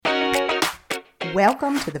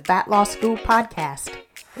Welcome to the Fat Loss School podcast.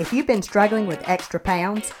 If you've been struggling with extra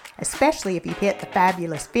pounds, especially if you've hit the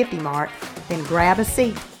fabulous 50 mark, then grab a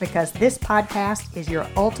seat because this podcast is your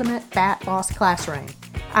ultimate fat loss classroom.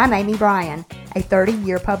 I'm Amy Bryan, a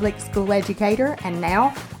 30-year public school educator and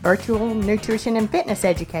now virtual nutrition and fitness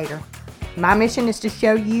educator. My mission is to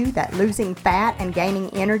show you that losing fat and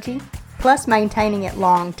gaining energy, plus maintaining it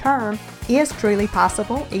long term, is truly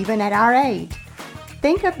possible even at our age.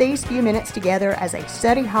 Think of these few minutes together as a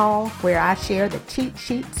study hall where I share the cheat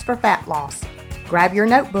sheets for fat loss. Grab your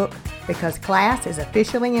notebook because class is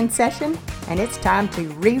officially in session and it's time to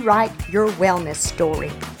rewrite your wellness story.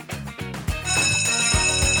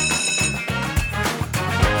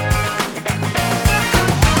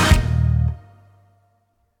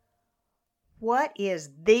 What is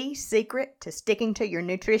the secret to sticking to your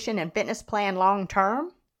nutrition and fitness plan long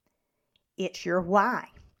term? It's your why.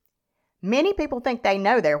 Many people think they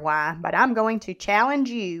know their why, but I'm going to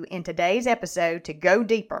challenge you in today's episode to go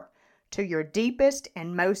deeper to your deepest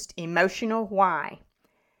and most emotional why.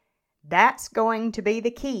 That's going to be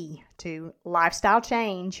the key to lifestyle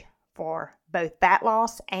change for both fat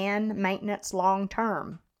loss and maintenance long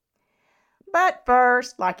term. But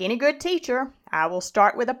first, like any good teacher, I will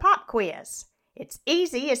start with a pop quiz. It's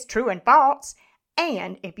easy, it's true and false,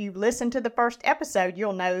 and if you've listened to the first episode,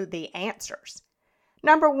 you'll know the answers.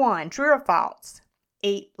 Number 1, true or false?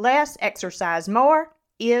 Eat less, exercise more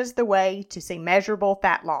is the way to see measurable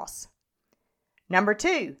fat loss. Number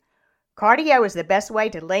 2, cardio is the best way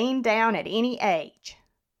to lean down at any age.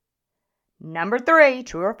 Number 3,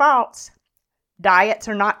 true or false? Diets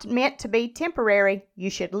are not meant to be temporary. You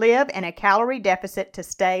should live in a calorie deficit to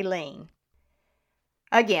stay lean.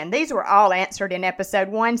 Again, these were all answered in episode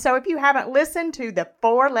 1, so if you haven't listened to the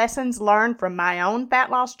 4 lessons learned from my own fat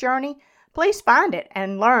loss journey, please find it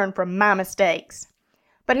and learn from my mistakes.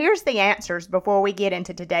 But here's the answers before we get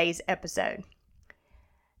into today's episode.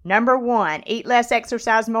 Number 1, eat less,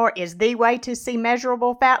 exercise more is the way to see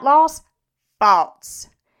measurable fat loss? False.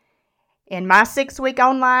 In my 6-week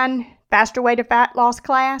online Faster Way to Fat Loss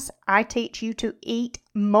class, I teach you to eat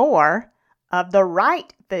more of the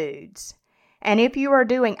right foods. And if you are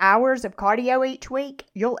doing hours of cardio each week,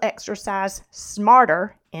 you'll exercise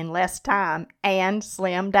smarter in less time and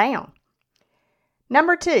slim down.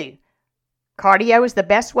 Number 2, cardio is the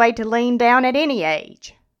best way to lean down at any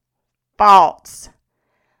age. False.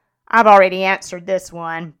 I've already answered this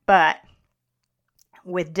one, but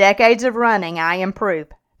with decades of running, I am proof.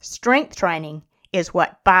 Strength training is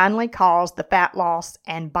what finally caused the fat loss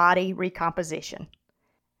and body recomposition.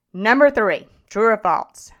 Number 3, true or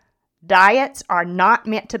false? Diets are not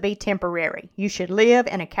meant to be temporary. You should live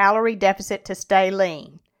in a calorie deficit to stay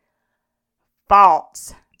lean.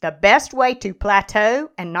 False. The best way to plateau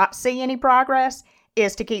and not see any progress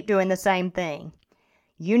is to keep doing the same thing.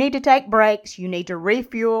 You need to take breaks, you need to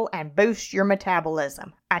refuel and boost your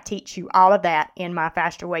metabolism. I teach you all of that in my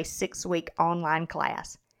Faster Way 6-week online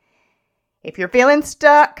class. If you're feeling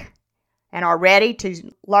stuck and are ready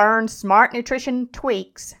to learn smart nutrition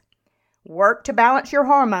tweaks, work to balance your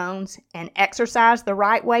hormones, and exercise the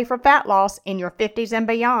right way for fat loss in your 50s and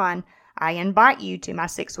beyond, I invite you to my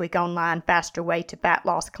 6-week online Faster Way to Fat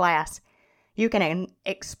Loss class. You can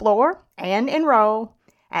explore and enroll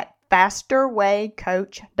at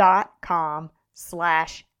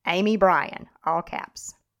fasterwaycoach.com/Amy Bryan, all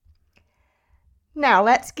caps. Now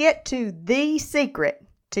let's get to the secret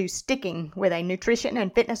to sticking with a nutrition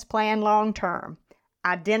and fitness plan long term,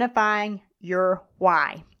 identifying your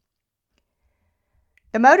why.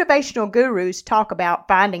 The motivational gurus talk about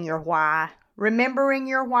finding your why, remembering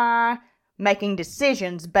your why, making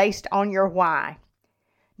decisions based on your why.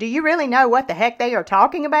 Do you really know what the heck they are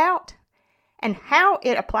talking about? And how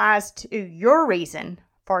it applies to your reason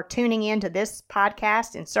for tuning into this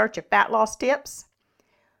podcast in search of fat loss tips?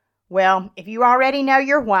 Well, if you already know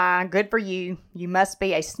your why, good for you. You must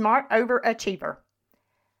be a smart overachiever.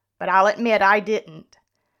 But I'll admit I didn't.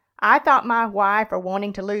 I thought my why for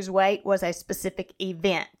wanting to lose weight was a specific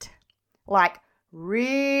event, like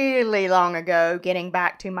really long ago getting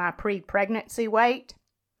back to my pre-pregnancy weight,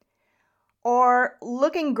 or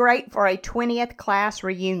looking great for a 20th class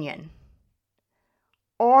reunion,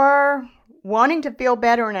 or wanting to feel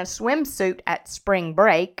better in a swimsuit at spring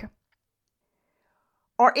break,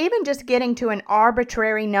 or even just getting to an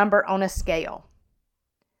arbitrary number on a scale.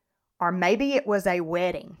 Or maybe it was a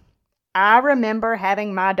wedding. I remember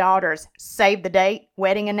having my daughter's save the date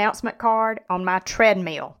wedding announcement card on my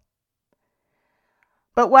treadmill.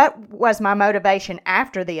 But what was my motivation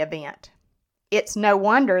after the event? It's no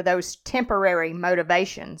wonder those temporary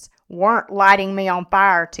motivations weren't lighting me on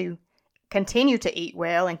fire to continue to eat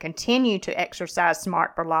well and continue to exercise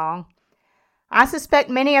smart for long. I suspect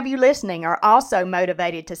many of you listening are also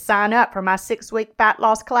motivated to sign up for my 6-week fat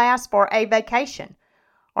loss class for a vacation,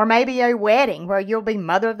 or maybe a wedding where you'll be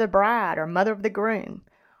mother of the bride or mother of the groom,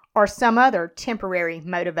 or some other temporary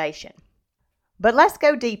motivation. But let's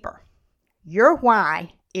go deeper. Your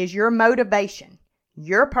why is your motivation,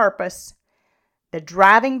 your purpose, the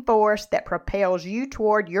driving force that propels you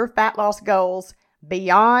toward your fat loss goals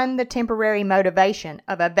beyond the temporary motivation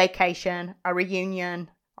of a vacation, a reunion,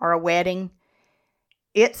 or a wedding.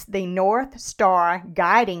 It's the North Star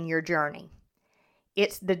guiding your journey.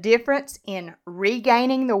 It's the difference in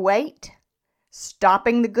regaining the weight,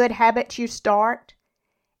 stopping the good habits you start,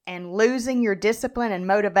 and losing your discipline and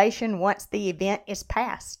motivation once the event is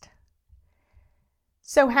past.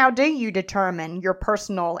 So how do you determine your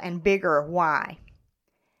personal and bigger why?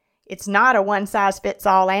 It's not a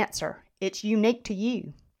one-size-fits-all answer. It's unique to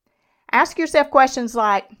you. Ask yourself questions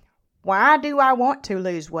like, why do I want to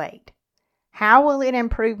lose weight? How will it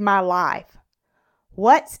improve my life?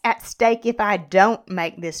 What's at stake if I don't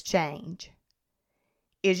make this change?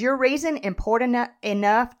 Is your reason important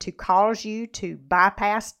enough to cause you to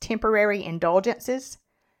bypass temporary indulgences,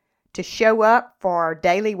 to show up for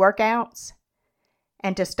daily workouts,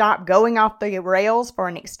 and to stop going off the rails for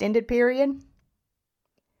an extended period?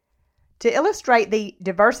 To illustrate the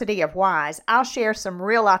diversity of whys, I'll share some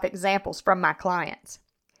real-life examples from my clients.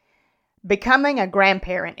 Becoming a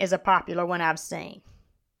grandparent is a popular one I've seen.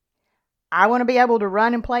 I want to be able to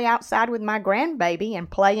run and play outside with my grandbaby and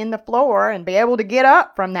play in the floor and be able to get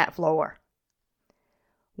up from that floor.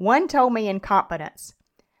 One told me in confidence,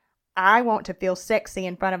 I want to feel sexy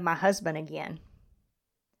in front of my husband again.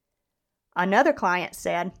 Another client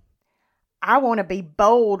said, I want to be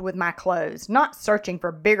bold with my clothes, not searching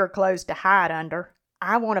for bigger clothes to hide under.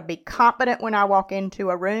 I want to be confident when I walk into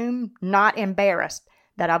a room, not embarrassed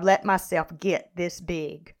that I've let myself get this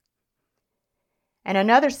big. And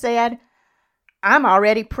another said, I'm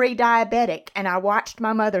already pre-diabetic and I watched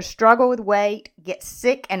my mother struggle with weight, get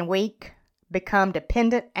sick and weak, become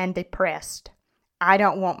dependent and depressed. I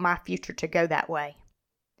don't want my future to go that way.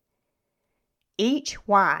 Each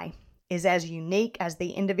why is as unique as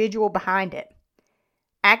the individual behind it.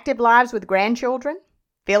 Active lives with grandchildren,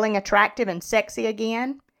 feeling attractive and sexy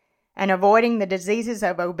again, and avoiding the diseases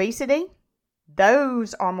of obesity,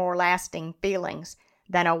 those are more lasting feelings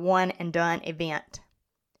than a one-and-done event.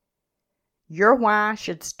 Your why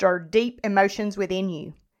should stir deep emotions within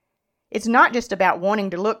you. It's not just about wanting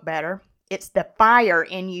to look better. It's the fire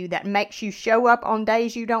in you that makes you show up on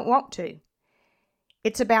days you don't want to.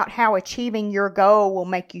 It's about how achieving your goal will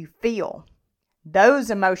make you feel. Those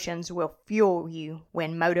emotions will fuel you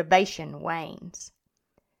when motivation wanes.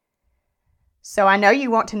 So I know you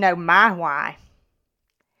want to know my why.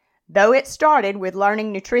 Though it started with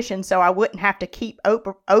learning nutrition so I wouldn't have to keep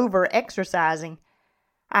over-exercising,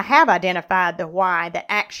 I have identified the why that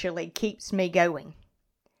actually keeps me going.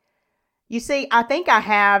 You see, I think I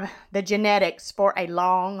have the genetics for a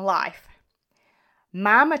long life.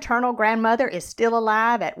 My maternal grandmother is still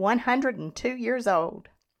alive at 102 years old.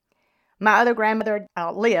 My other grandmother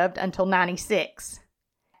lived until 96,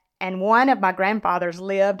 and one of my grandfathers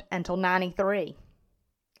lived until 93.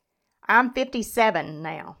 I'm 57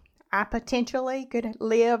 now. I potentially could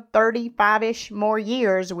live 35-ish more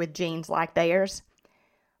years with genes like theirs,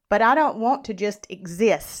 but I don't want to just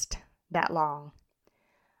exist that long.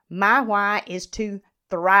 My why is to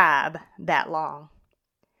thrive that long.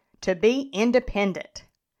 To be independent,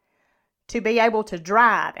 to be able to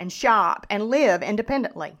drive and shop and live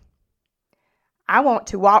independently. I want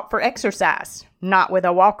to walk for exercise, not with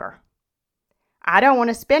a walker. I don't want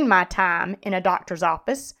to spend my time in a doctor's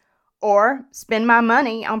office or spend my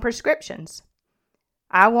money on prescriptions.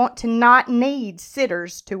 I want to not need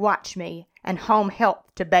sitters to watch me and home health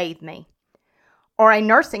to bathe me, or a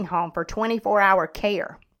nursing home for 24-hour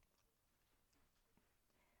care.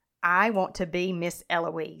 I want to be Miss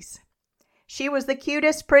Eloise. She was the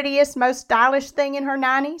cutest, prettiest, most stylish thing in her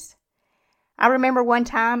 90s. I remember one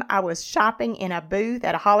time I was shopping in a booth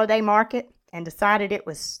at a holiday market and decided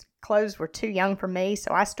clothes were too young for me,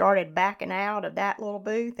 so I started backing out of that little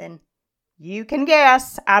booth, and you can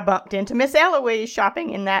guess, I bumped into Miss Eloise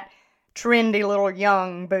shopping in that trendy little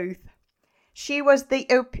young booth. She was the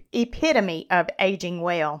epitome of aging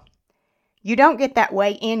well. You don't get that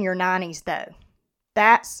way in your 90s, though.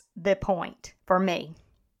 That's the point for me.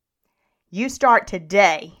 You start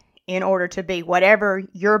today in order to be whatever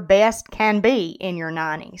your best can be in your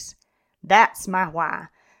 90s. That's my why,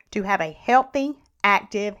 to have a healthy,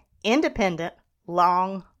 active, independent,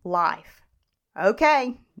 long life.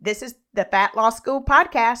 Okay, This is the Fat Loss School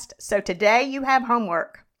podcast, so today you have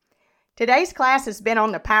homework. Today's class has been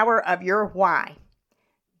on the power of your why.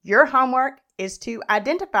 Your homework is to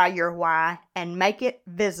identify your why and make it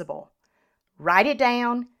visible. Write it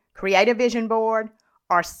down, create a vision board,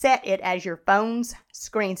 or set it as your phone's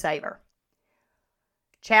screensaver.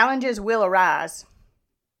 Challenges will arise.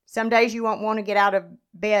 Some days you won't want to get out of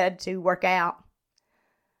bed to work out.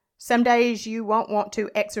 Some days you won't want to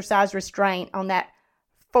exercise restraint on that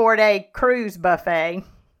 4-day cruise buffet.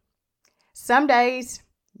 Some days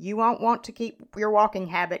you won't want to keep your walking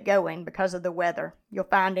habit going because of the weather. You'll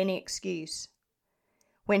find any excuse.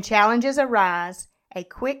 When challenges arise, a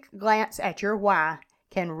quick glance at your why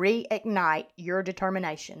can reignite your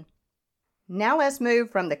determination. Now let's move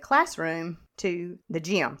from the classroom to the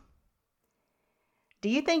gym. Do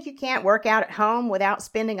you think you can't work out at home without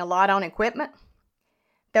spending a lot on equipment?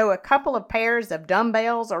 Though a couple of pairs of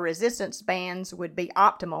dumbbells or resistance bands would be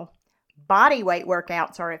optimal, body weight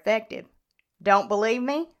workouts are effective. Don't believe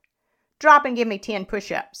me? Drop and give me 10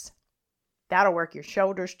 push-ups. That'll work your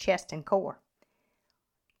shoulders, chest, and core.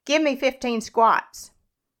 Give me 15 squats.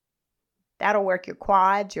 That'll work your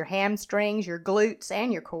quads, your hamstrings, your glutes,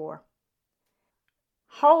 and your core.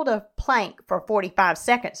 Hold a plank for 45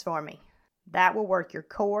 seconds for me. That will work your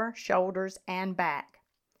core, shoulders, and back.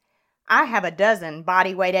 I have a dozen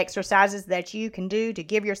body weight exercises that you can do to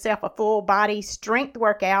give yourself a full body strength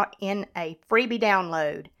workout in a freebie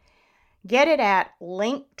download. Get it at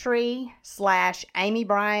Linktree/Amy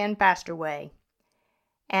Bryan Fasterway.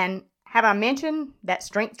 And have I mentioned that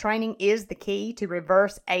strength training is the key to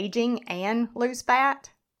reverse aging and lose fat?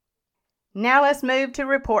 Now let's move to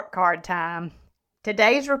report card time.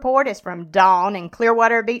 Today's report is from Dawn in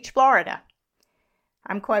Clearwater Beach, Florida.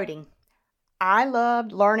 I'm quoting, "I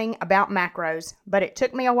loved learning about macros, but it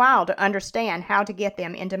took me a while to understand how to get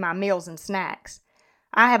them into my meals and snacks.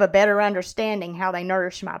 I have a better understanding how they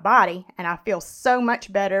nourish my body, and I feel so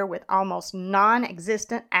much better with almost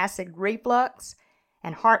non-existent acid reflux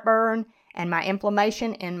and heartburn, and my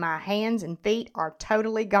inflammation in my hands and feet are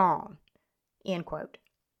totally gone." End quote.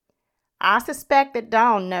 I suspect that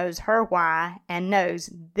Dawn knows her why and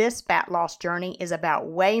knows this fat loss journey is about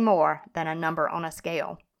way more than a number on a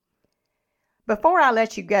scale. Before I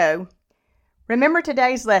let you go, remember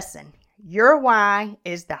today's lesson. Your why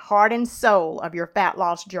is the heart and soul of your fat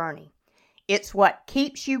loss journey. It's what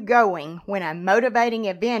keeps you going when a motivating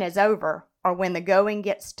event is over or when the going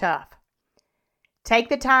gets tough. Take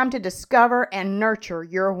the time to discover and nurture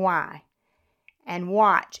your why and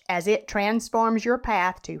watch as it transforms your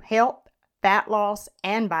path to health, fat loss,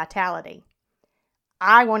 and vitality.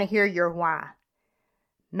 I want to hear your why.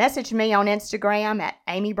 Message me on Instagram at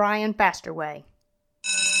Amy Bryan Fasterway.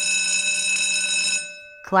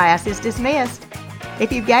 Class is dismissed.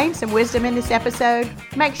 If you've gained some wisdom in this episode,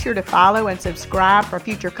 make sure to follow and subscribe for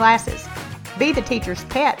future classes. Be the teacher's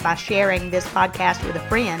pet by sharing this podcast with a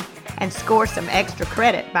friend and score some extra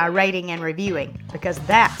credit by rating and reviewing, because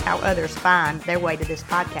that's how others find their way to this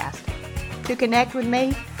podcast. To connect with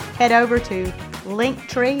me, head over to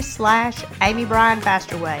Linktree/Amy Bryan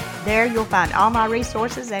Fasterway. There you'll find all my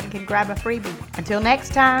resources and can grab a freebie. Until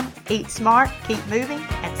next time, eat smart, keep moving,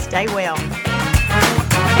 and stay well.